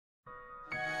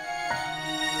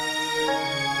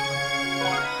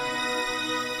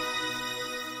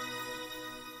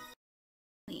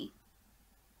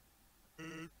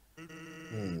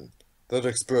That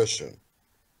expression.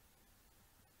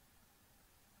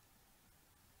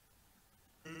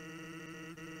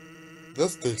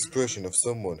 That's the expression of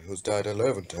someone who's died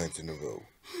 11 times in a row.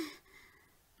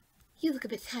 You look a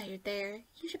bit tired there.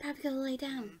 You should probably go lay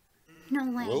down.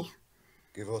 No way. Well,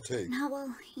 give or take. No,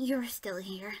 well, you're still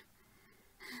here.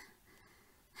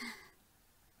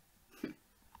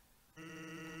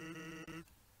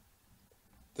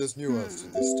 There's nuance to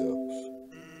this stuff.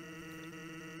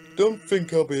 Don't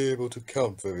think I'll be able to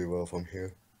count very well from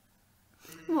here.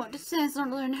 What, does Sans not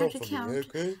learn how to Count for count me,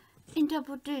 okay? in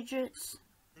double digits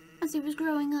as he was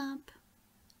growing up?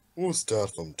 We'll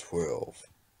start from 12.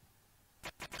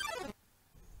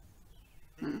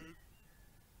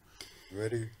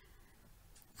 Ready?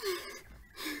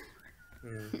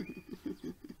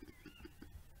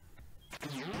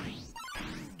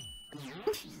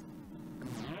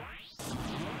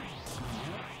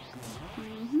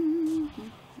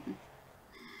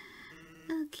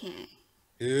 Okay.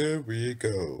 Here we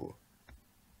go.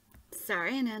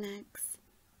 Sorry, Anonix.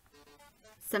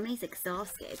 Somebody's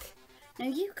exhausted. Now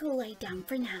you go lay down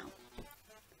for now.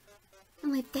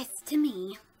 And leave this to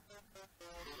me.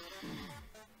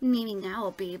 Maybe now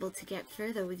I'll be able to get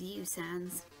further with you,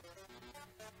 Sans.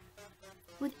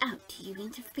 Without you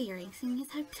interfering, seeing as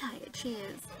how tired she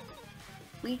is.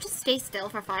 Will you just stay still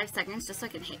for 5 seconds just so I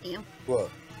can hit you? What?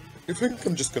 You think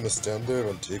I'm just gonna stand there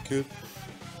and take it?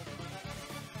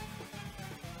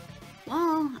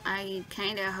 Well, I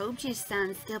kinda hoped you'd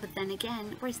stand still, but then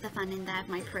again, where's the fun in that if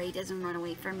my prey doesn't run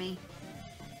away from me?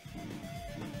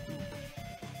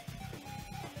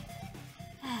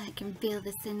 I can feel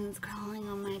the sins crawling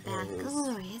on my back. Yes.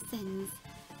 Glorious sins.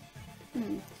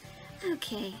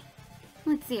 Okay.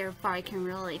 Let's see how far I can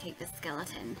really take this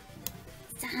skeleton.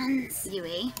 Sans.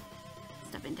 Yui.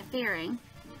 Stop interfering.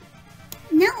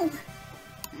 No!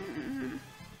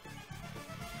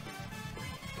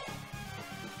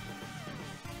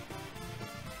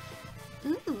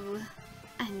 Ooh.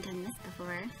 I haven't done this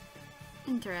before.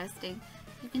 Interesting.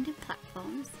 You can do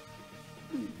platforms.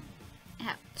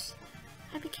 Ouch.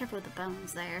 I'd be careful with the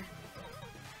bones there.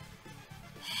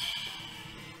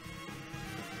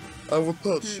 Our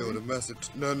reports showed a massive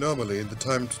anomaly in the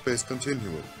time-space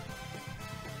continuum.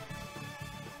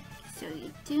 So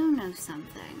you do know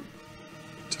something.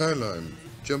 Timeline,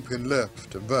 jumping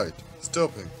left and right,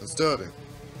 stopping and starting.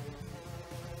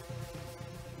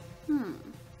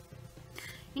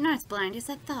 You're not as blind as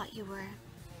I thought you were.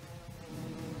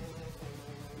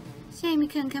 Shame you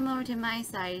couldn't come over to my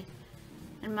side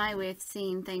and my way of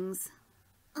seeing things.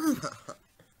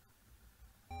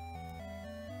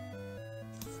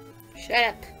 Shut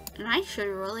up. And I should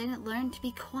have really learned to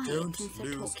be quiet Don't instead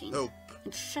of lose talking. hope.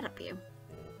 And shut up, you.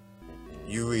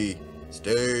 Yui,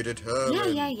 stay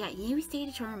determined. Yeah. You stay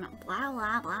determined. Blah,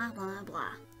 blah, blah, blah, blah.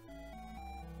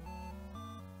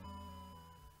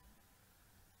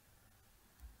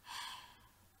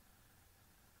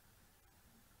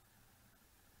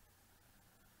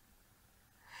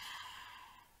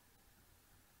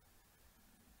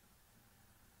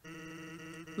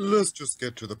 Let's just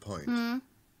get to the point.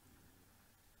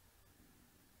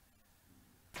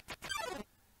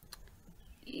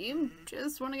 You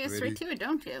just want to get Ready? straight to it,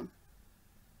 don't you?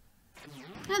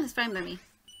 Oh, that's fine by me.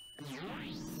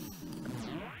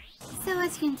 So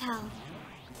as you can tell,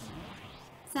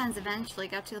 Sans eventually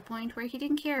got to the point where he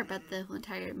didn't care about the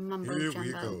entire mumbo Here jumbo.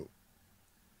 we go.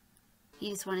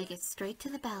 He just wanted to get straight to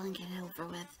the bell and get it over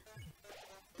with.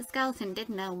 The skeleton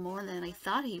didn't know more than I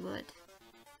thought he would.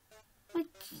 Which,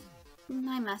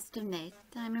 I must admit,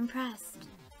 I'm impressed.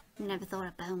 Never thought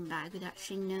a bone bag would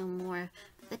actually know more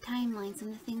about the timelines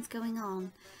and the things going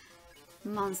on.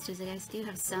 Monsters, I guess, do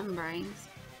have some brains.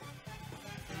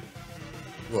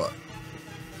 What?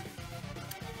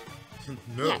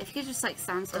 No, Yeah, if you could just like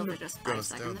stand still I'm for not just gonna 5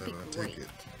 stand seconds, there that'd and be take great.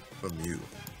 it from you.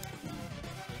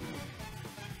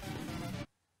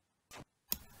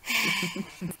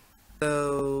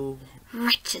 So,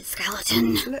 Wretched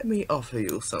skeleton. let me offer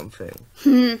you something.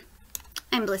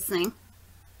 I'm listening.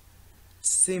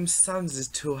 Seems Sans is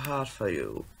too hard for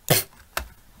you.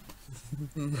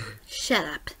 Shut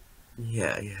up.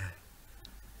 Yeah.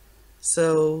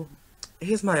 So,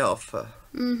 here's my offer.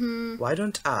 Why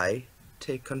don't I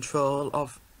take control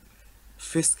of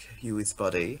Fisk Yui's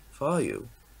body for you?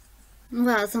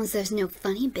 Well, as long as there's no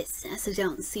funny business, I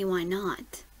don't see why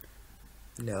not.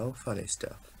 No funny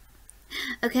stuff.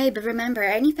 Okay, but remember,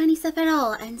 any funny stuff at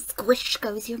all, and squish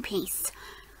goes your piece.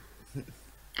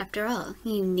 After all,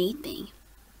 you need me.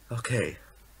 Okay,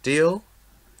 deal?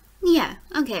 Yeah,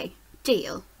 okay,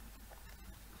 deal.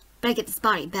 But I get this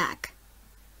body back.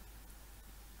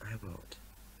 I won't.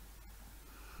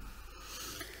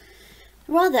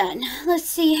 Well then, let's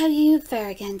see how you fare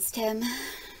against him.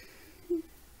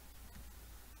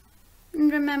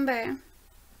 And remember,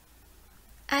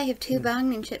 I have 2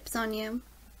 bargaining chips on you.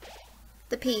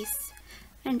 The peace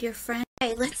and your friend.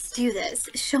 Hey, let's do this.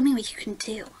 Show me what you can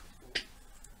do.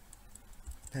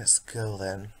 Let's go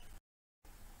then.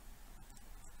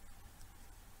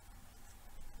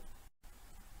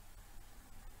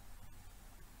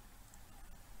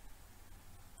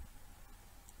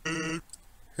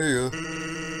 Hey, you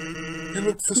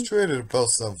look frustrated about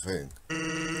something.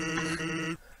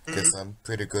 Guess I'm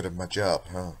pretty good at my job,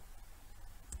 huh?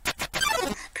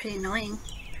 Pretty annoying.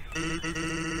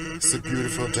 It's a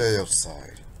beautiful day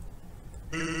outside.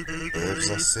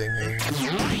 Birds are singing.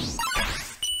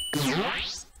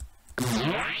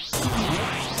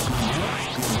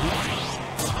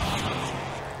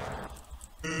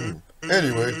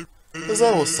 Anyway, as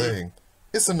I was saying,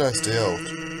 it's a nice day out.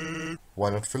 Why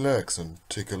not relax and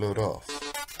take a load off?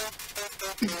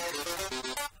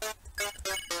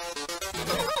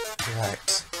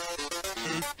 Right.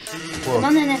 Come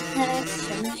on then, Athletics.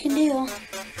 Show me what you can do.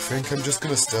 Think I'm just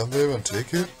gonna stand there and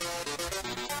take it?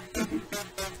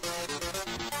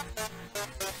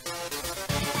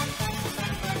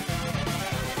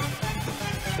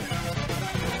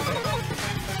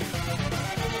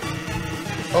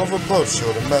 Our report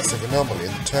showed a massive anomaly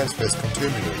in the time-space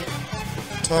continuum.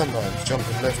 Timelines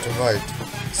jumping left and right,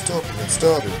 stopping and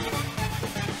starting.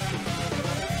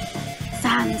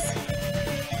 Sans.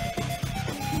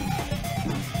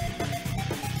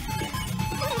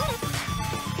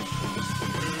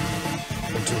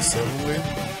 Until suddenly,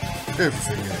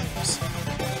 everything ends.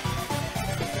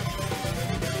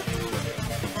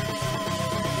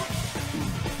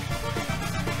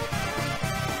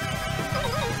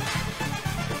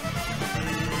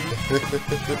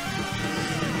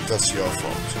 That's your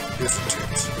fault, isn't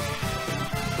it?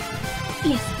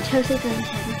 Yes, totally blame him.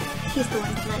 He's the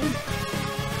one to blame.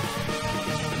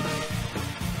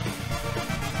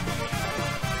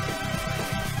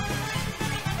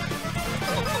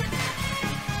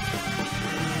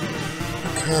 I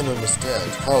can't understand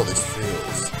how this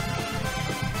feels.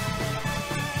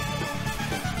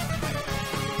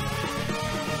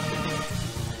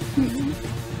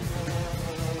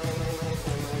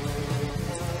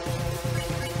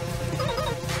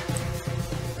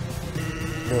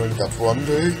 Knowing that one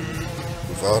day,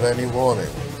 without any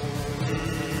warning,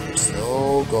 it's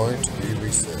all going to be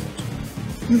reset.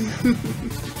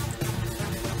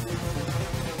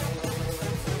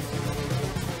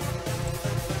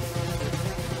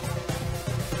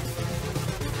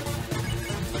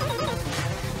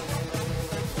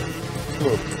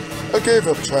 Look, I gave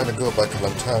up trying to go back a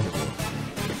long time ago.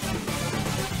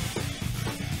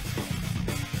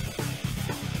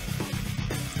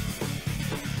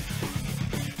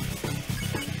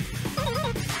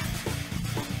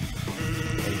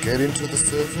 Getting to the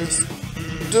surface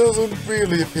doesn't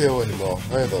really appeal anymore,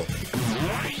 either.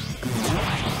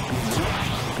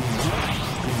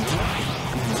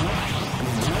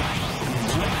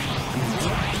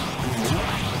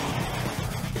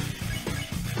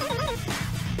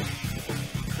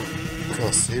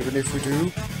 Because even if we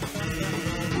do,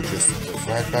 we'll just live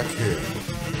right back here,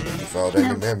 without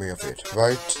any memory of it,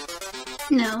 right?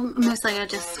 No, most likely I'll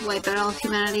just wipe out all of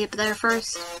humanity up there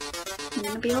first. I'm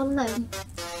gonna be all alone.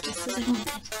 Just as I wanted.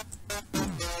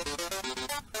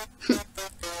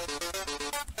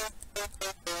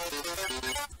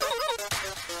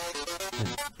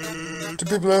 To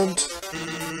be blunt,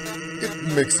 it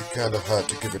makes it kinda hard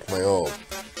to give it my all.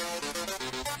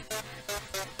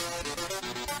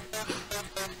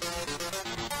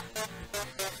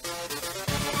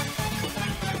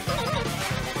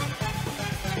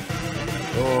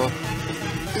 Or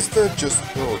is that just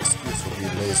no excuse for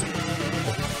being lazy?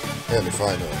 Hell if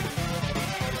I know.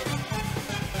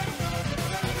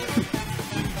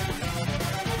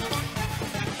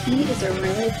 He is a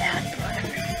really bad player.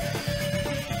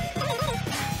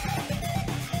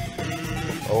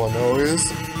 All I know is,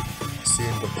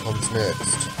 seeing what comes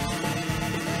next.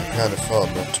 I can't afford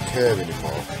not to care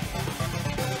anymore.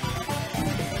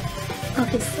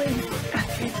 Obviously,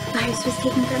 after the virus was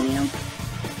taken from you.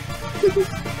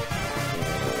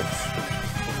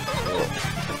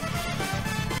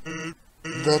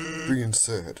 That being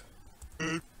said,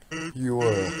 you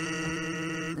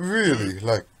really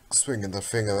like swinging that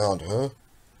thing around, huh?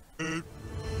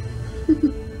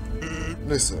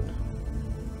 Listen,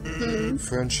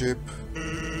 friendship,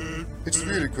 it's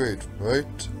really great,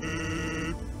 right?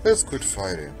 Let's quit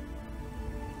fighting.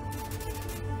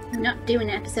 I'm not doing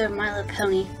an episode of My Little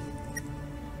Pony.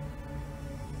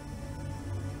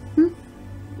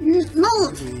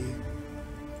 Move!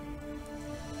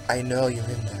 I know you're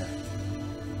in there.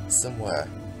 Somewhere.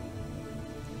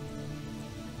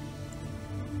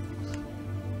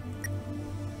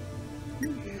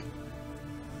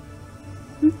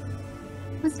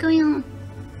 What's going on?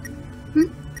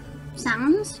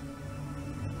 Sounds?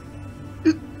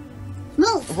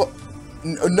 Move! What?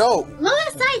 No! Move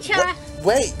aside, Chara!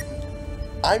 Wait!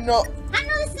 I'm not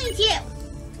listening to you!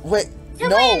 Wait,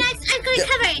 Don't no! worry, next, I'm going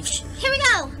covered! Here we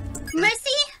go!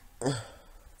 Mercy!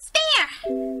 Spare!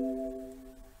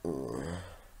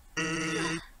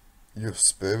 You're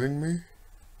sparing me?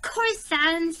 Of course,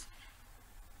 Sans!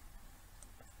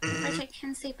 Which I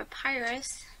can say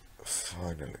papyrus.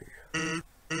 Finally.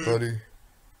 Buddy,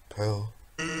 pal.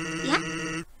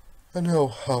 Yeah? I know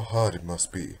how hard it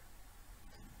must be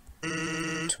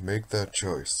to make that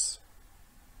choice.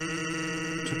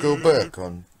 To go back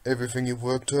on everything you've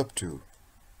worked up to.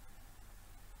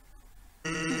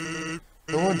 I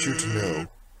want you to know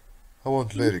I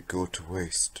won't let it go to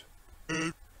waste.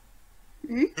 Come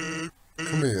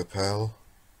here, pal.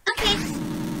 Okay.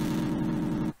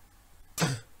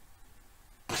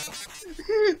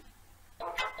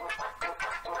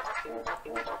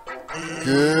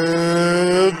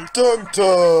 Get dunked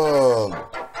on!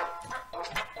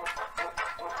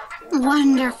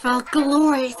 Wonderful,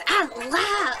 glorious, at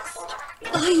last!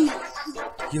 Finally!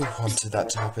 You wanted that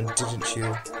to happen, didn't you?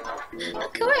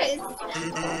 Of course!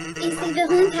 You see, the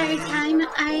whole entire time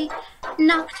I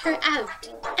knocked her out.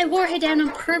 I wore her down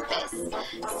on purpose.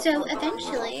 So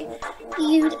eventually,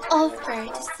 you'd offer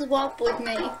to swap with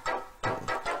me.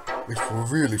 If we're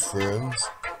really friends,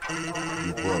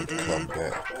 you won't come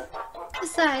back.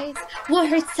 Besides, what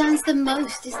hurts Sans the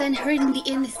most is then hurting the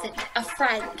innocent, a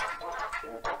friend.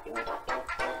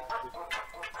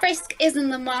 Frisk isn't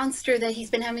the monster that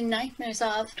he's been having nightmares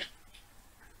of.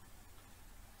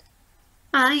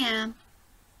 I am.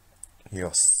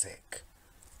 You're sick.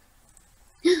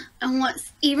 And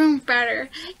what's even better,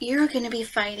 you're gonna be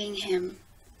fighting him.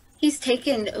 He's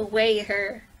taken away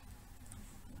her.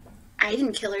 I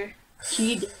didn't kill her.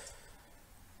 She did.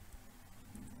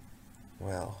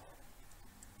 Well,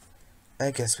 I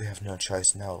guess we have no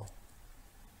choice now.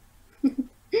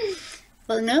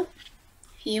 Well, no.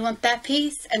 You want that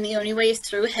piece, and the only way is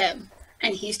through him.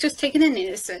 And he's just taken an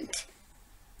innocent.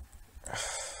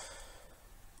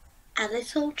 A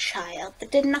little child that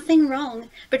did nothing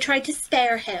wrong, but tried to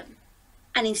spare him.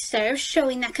 And instead of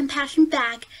showing that compassion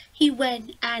back, he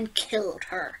went and killed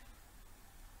her.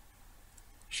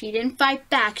 She didn't fight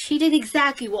back. She did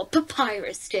exactly what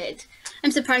Papyrus did.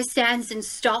 I'm surprised Sans didn't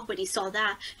stop when he saw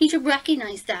that. He should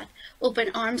recognize that.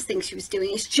 Open Arms thinks she was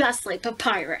doing is just like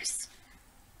Papyrus.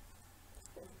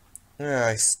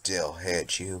 I still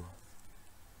hate you.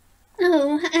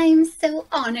 Oh, I'm so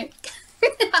honored.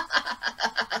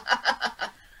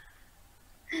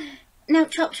 Now,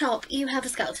 Chop Chop, you have a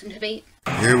skeleton to beat.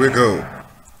 Here we go.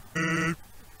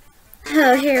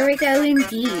 Oh, here we go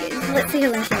indeed. Let's see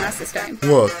how long she lasts this time.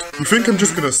 What? You think I'm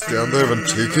just gonna stand there and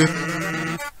take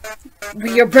it?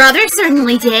 Your brother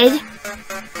certainly did.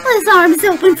 His arms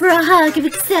open for a hug of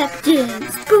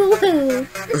acceptance. Boo-hoo.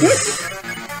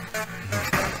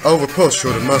 Our repulse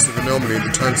showed a massive anomaly in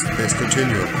the time-space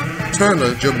continuum.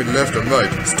 Chara jumping left and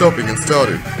right, stopping and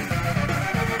starting.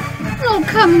 Oh,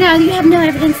 come now, you have no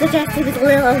evidence suggests it was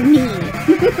little me.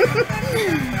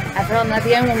 After all, I'm not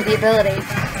the only one with the ability.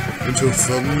 Until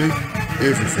suddenly,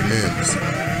 everything ends.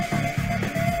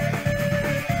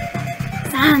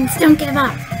 Sans, don't give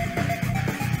up.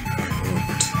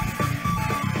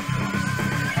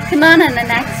 Come on the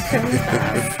next show.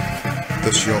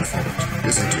 That's your fault,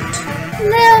 isn't it?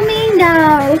 Let me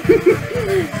know.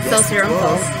 Yes, your own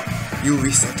fault. You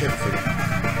reset everything.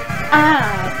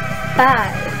 But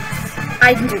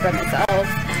I can do it by myself.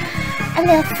 A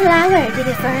little flower did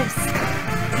it first.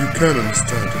 You can't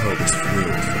understand how this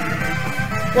feels.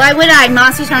 Why would I?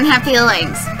 Monsters don't have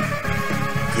feelings.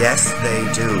 Yes, they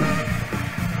do.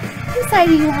 Whose side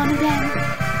do you want again?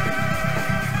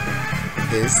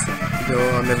 His. You know,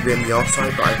 I'll never be on your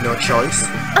side, but I have no choice.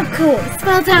 Of course.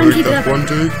 Well done, Wait keep it up up. one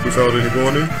day, without any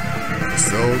warning,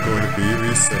 it's all going to be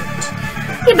reset.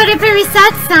 Yeah, but if it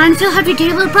resets, Sans, you'll have your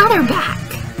dear little brother back.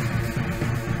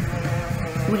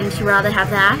 Wouldn't you rather have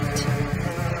that?